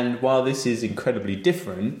 And while this is incredibly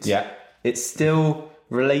different, it's still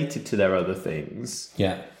related to their other things.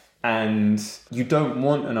 Yeah. And you don't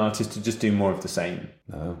want an artist to just do more of the same.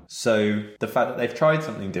 No. So the fact that they've tried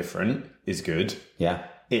something different is good. Yeah.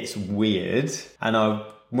 It's weird. And I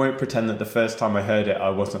won't pretend that the first time I heard it,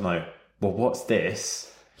 I wasn't like, well, what's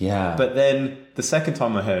this? Yeah. But then the second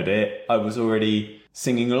time I heard it, I was already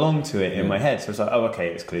singing along to it in my head. So it's like, oh, okay,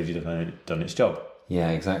 it's clearly done its job.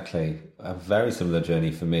 Yeah, exactly. A very similar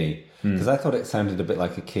journey for me. Because I thought it sounded a bit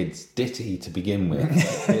like a kid's ditty to begin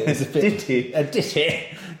with. It was a bit, a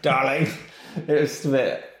ditty, darling. It was a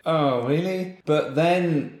bit, oh, really? But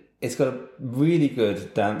then it's got a really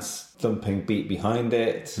good dance thumping beat behind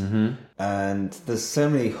it. And there's so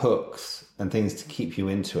many hooks and things to keep you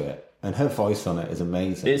into it. And her voice on it is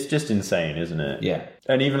amazing. It's just insane, isn't it? Yeah.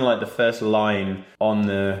 And even like the first line on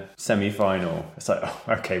the semi-final, it's like, oh,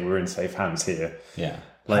 okay, we're in safe hands here. Yeah.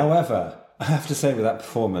 However, I have to say with that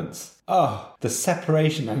performance, the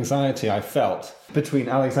separation anxiety I felt between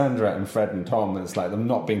Alexandra and Fred and Tom. It's like them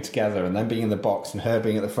not being together and them being in the box and her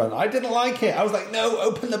being at the front. I didn't like it. I was like, no,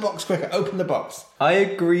 open the box quicker, open the box. I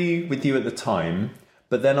agree with you at the time,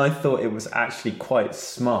 but then I thought it was actually quite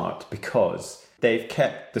smart because they've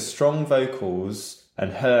kept the strong vocals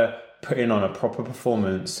and her putting on a proper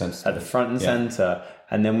performance at the front and centre.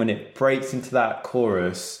 And then when it breaks into that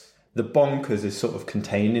chorus, the bonkers is sort of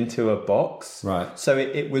contained into a box. Right. So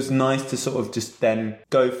it was nice to sort of just then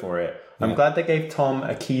go for it. I'm glad they gave Tom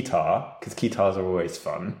a keytar, because keytars are always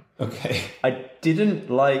fun. Okay. I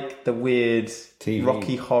didn't like the weird TV.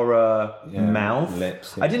 Rocky Horror mouth.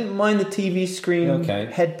 Lips. I didn't mind the TV screen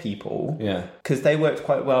head people. Yeah. Because they worked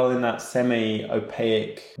quite well in that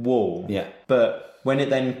semi-opaque wall. Yeah. But when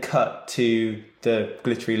it then cut to the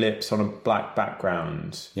glittery lips on a black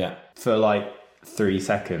background for like 3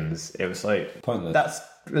 seconds, it was like... Pointless. That's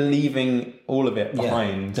leaving all of it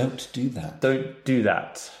behind. Don't do that. Don't do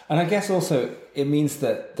that. And I guess also it means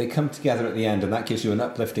that they come together at the end and that gives you an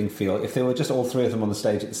uplifting feel. If they were just all three of them on the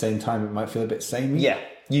stage at the same time, it might feel a bit samey. Yeah.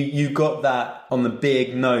 You got that on the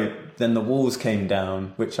big note, then the walls came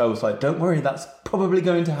down, which I was like, don't worry, that's probably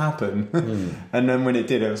going to happen. And then when it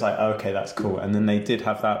did, it was like, okay, that's cool. And then they did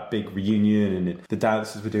have that big reunion and the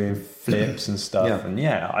dancers were doing flips and stuff. And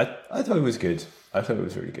I thought it was good. I thought it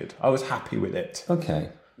was really good. I was happy with it. Okay.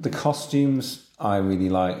 The costumes I really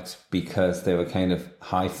liked because they were kind of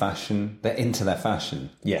high fashion. They're into their fashion.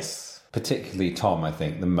 Yes. Particularly Tom, I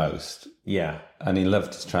think, the most. Yeah. And he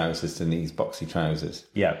loved his trousers and these boxy trousers.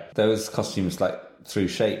 Yeah. Those costumes threw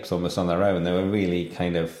shapes almost on their own. They were really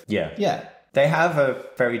kind of... Yeah. Yeah. They have a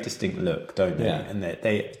very distinct look, don't they? Yeah. And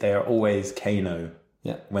they are always Kano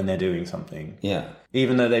when they're doing something. Yeah.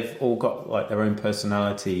 Even though they've all got like their own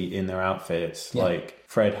personality in their outfits. Yeah. Like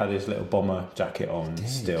Fred had his little bomber jacket on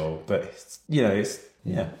still. But, it's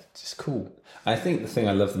just cool. I think the thing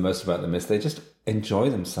I love the most about them is they just enjoy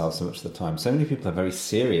themselves so much of the time. So many people are very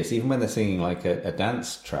serious, even when they're singing like a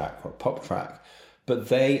dance track or a pop track. But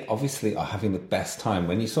they obviously are having the best time.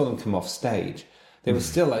 When you saw them come off stage, they were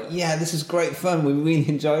still like, yeah, this is great fun. We really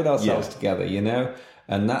enjoyed ourselves together, you know?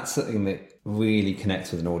 And that's something that really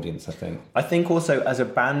connects with an audience, I think. I think also as a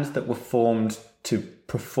band that were formed to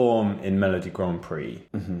perform in Melodi Grand Prix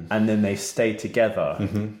and then they stay together,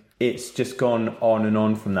 it's just gone on and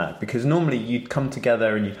on from that. Because normally you'd come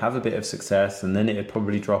together and you'd have a bit of success and then it'd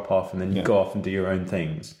probably drop off and then you'd go off and do your own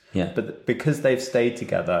things. Yeah. But because they've stayed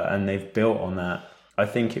together and they've built on that, I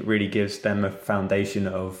think it really gives them a foundation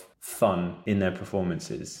of fun in their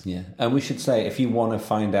performances. Yeah. And we should say, if you want to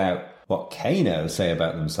find out what Kano say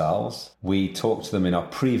about themselves, we talked to them in our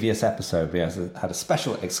previous episode. We had a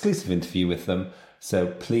special exclusive interview with them. So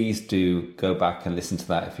please do go back and listen to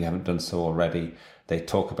that if you haven't done so already. They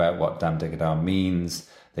talk about what Dam Diggada means.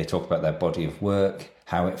 They talk about their body of work,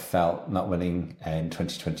 how it felt not winning in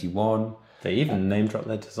 2021. They even name-dropped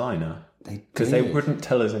their designer. Because they wouldn't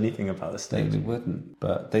tell us anything about the stage. They wouldn't.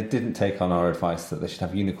 But they didn't take on our advice that they should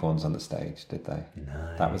have unicorns on the stage, did they?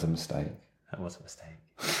 No. That was a mistake. That was a mistake.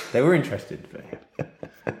 They were interested, but...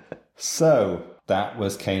 So, that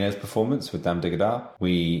was Kano's performance with Dam Diggada.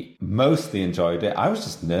 We mostly enjoyed it. I was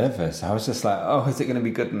just nervous. I was just like, oh, is it going to be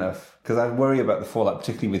good enough? Because I worry about the fallout,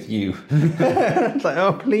 particularly with you. It's like,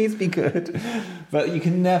 oh, please be good. But you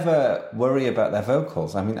can never worry about their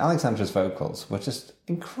vocals. I mean, Alexandra's vocals were just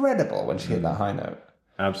incredible when she hit that high note.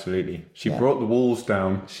 Absolutely. She brought the walls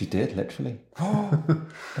down. She did, literally. Oh,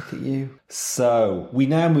 look at you. So, we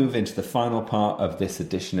now move into the final part of this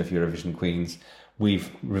edition of Eurovision Queens.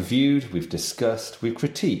 We've reviewed, we've discussed, we've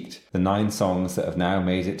critiqued the 9 songs that have now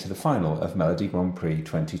made it to the final of Melodi Grand Prix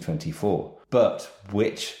 2024. But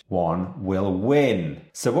which one will win?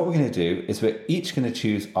 So what we're going to do is we're each going to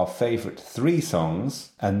choose our favourite 3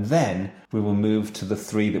 songs, and then we will move to the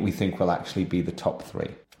 3 that we think will actually be the top 3,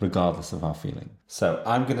 regardless of our feeling. So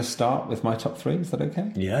I'm going to start with my top 3. Is that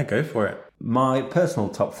okay? Yeah, go for it. My personal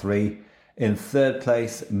top 3. In 3rd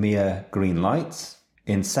place, Mia, Green Lights.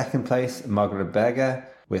 In 2nd place, Margaret Berger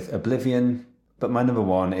with Oblivion. But my number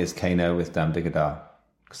 1 is Kano with Dam Diggada.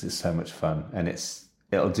 because it's so much fun and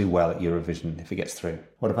it'll do well at Eurovision if it gets through.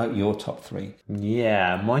 What about your top three?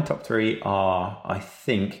 Yeah, my top three are, I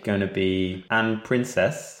think, going to be Anne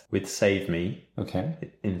Princess with Save Me Okay.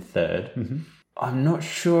 in third. I'm not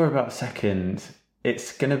sure about second.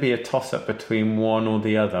 It's going to be a toss-up between one or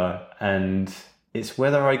the other, and it's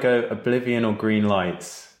whether I go Oblivion or Green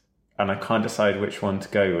Lights, and I can't decide which one to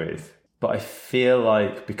go with. But I feel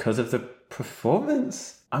like because of the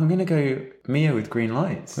performance, I'm going to go Mia with Green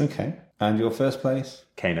Lights. Okay. And your first place?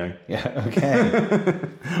 Kano. Yeah, okay.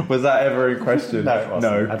 Was that ever in question? No, it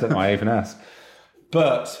wasn't. No. I don't know why I even asked.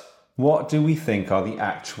 But what do we think are the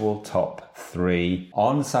actual top three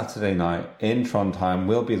on Saturday night in Trondheim?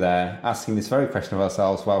 We'll be there asking this very question of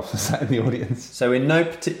ourselves while we're sat in the audience. So in no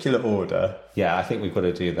particular order. Yeah, I think we've got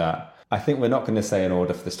to do that. I think we're not going to say an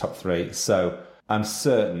order for this top three. So I'm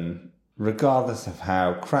certain, regardless of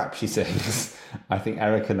how crap she sings, I think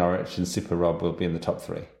Erica Norwich and Super Rob will be in the top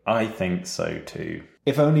three. I think so too.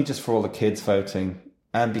 If only just for all the kids voting,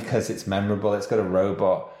 and because it's memorable, it's got a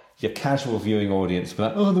robot. Your casual viewing audience will be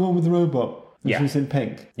like, oh, the one with the robot. Yeah. Who's in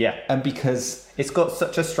pink. Yeah. And because... It's got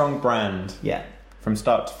such a strong brand. Yeah. From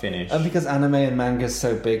start to finish. And because anime and manga is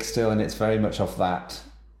so big still, and it's very much off that,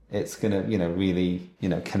 it's going to, really,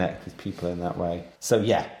 connect with people in that way. So,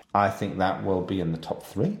 yeah, I think that will be in the top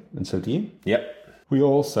three. And so do you? Yep. We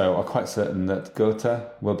also are quite certain that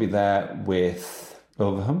Gotha will be there with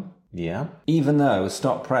Overham. Yeah. Even though,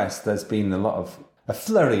 Stop Press, there's been a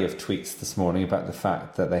flurry of tweets this morning about the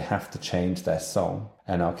fact that they have to change their song,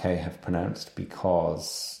 NRK have pronounced,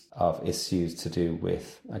 because of issues to do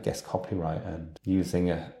with, I guess, copyright and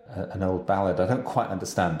using an old ballad. I don't quite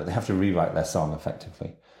understand, but they have to rewrite their song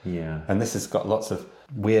effectively. Yeah. And this has got lots of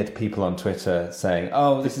weird people on Twitter saying,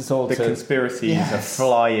 oh, this is all The conspiracies are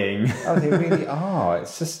flying. Oh, they really are.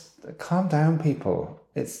 It's just, calm down, people.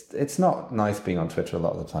 It's not nice being on Twitter a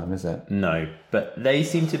lot of the time, is it? No, but they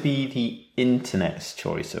seem to be the internet's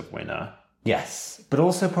choice of winner. Yes, but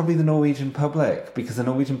also probably the Norwegian public, because the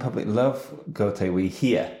Norwegian public love Gotewi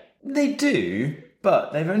here. They do,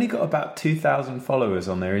 but they've only got about 2,000 followers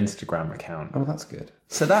on their Instagram account. Oh, that's good.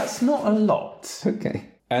 So that's not a lot. Okay.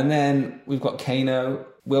 And then we've got Kano.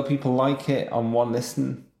 Will people like it on one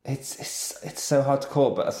listen? It's so hard to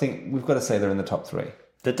call, but I think we've got to say they're in the top three.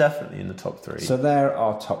 They're definitely in the top three. So they're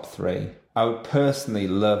our top three. I would personally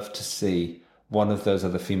love to see one of those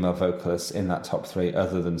other female vocalists in that top three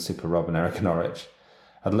other than Super Rob and Erica Norwich.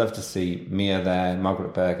 I'd love to see Mia there,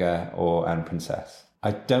 Margaret Berger, or Anne Princess.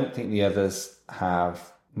 I don't think the others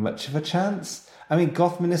have much of a chance. I mean,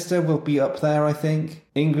 Goth Minister will be up there, I think.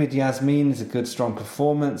 Ingrid Yasmin is a good, strong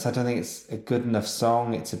performance. I don't think it's a good enough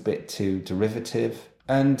song. It's a bit too derivative.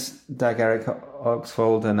 And Dag Erik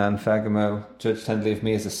Oxfold and Anne Fergamo, Judge Tenderly of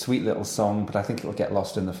Me is a sweet little song, but I think it'll get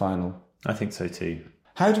lost in the final. I think so too.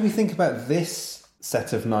 How do we think about this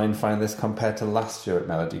set of 9 finalists compared to last year at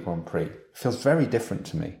Melodi Grand Prix? It feels very different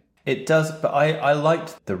to me. It does, but I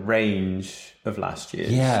liked the range of last year.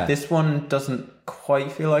 Yeah. This one doesn't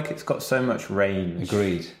quite feel like it's got so much range.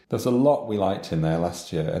 Agreed. There's a lot we liked in there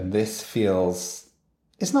last year, and this feels...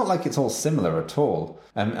 It's not like it's all similar at all.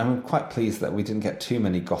 And I'm quite pleased that we didn't get too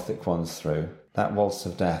many gothic ones through. That Waltz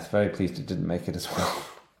of Death, very pleased it didn't make it as well.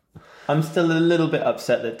 I'm still a little bit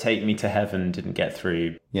upset that Take Me to Heaven didn't get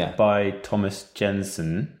through by Thomas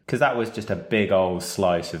Jensen, because that was just a big old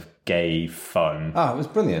slice of gay fun. Oh, it was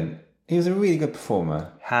brilliant. He was a really good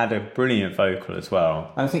performer. Had a brilliant vocal as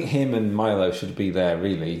well. I think him and Milo should be there,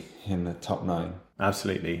 really, in the top 9.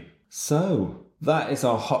 Absolutely. So, that is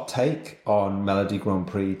our hot take on Melodi Grand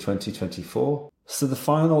Prix 2024. So the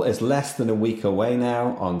final is less than a week away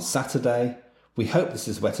now on Saturday. We hope this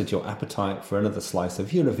has whetted your appetite for another slice of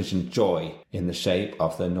Eurovision joy in the shape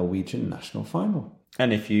of the Norwegian national final.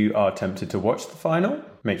 And if you are tempted to watch the final,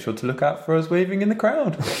 make sure to look out for us waving in the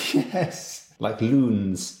crowd. Yes, like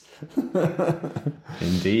loons.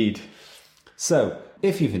 Indeed. So,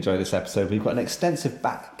 if you've enjoyed this episode, we've got an extensive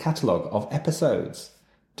back catalogue of episodes.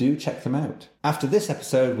 Do check them out. After this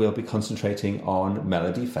episode, we'll be concentrating on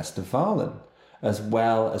Melodi Festivalen, as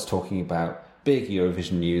well as talking about big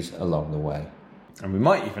Eurovision news along the way. And we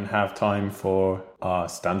might even have time for our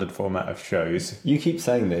standard format of shows. You keep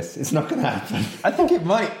saying this. It's not going to happen. I think it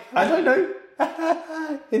might. I don't know.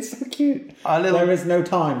 It's so cute. There is no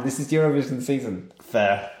time. This is Eurovision season.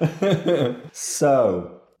 Fair.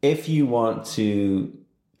 So, if you want to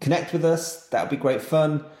connect with us, that would be great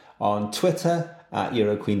fun. On Twitter, at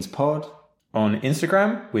EuroQueensPod. On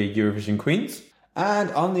Instagram, we're Eurovision Queens.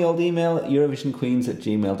 And on the old email,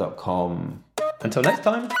 eurovisionqueens@gmail.com. Until next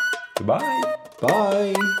time, goodbye.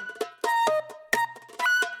 Bye.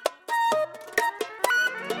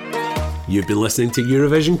 You've been listening to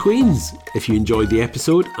Eurovision Queens. If you enjoyed the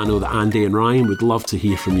episode, I know that Andy and Ryan would love to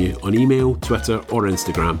hear from you on email, Twitter or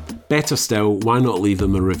Instagram. Better still, why not leave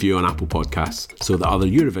them a review on Apple Podcasts so that other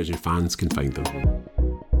Eurovision fans can find them.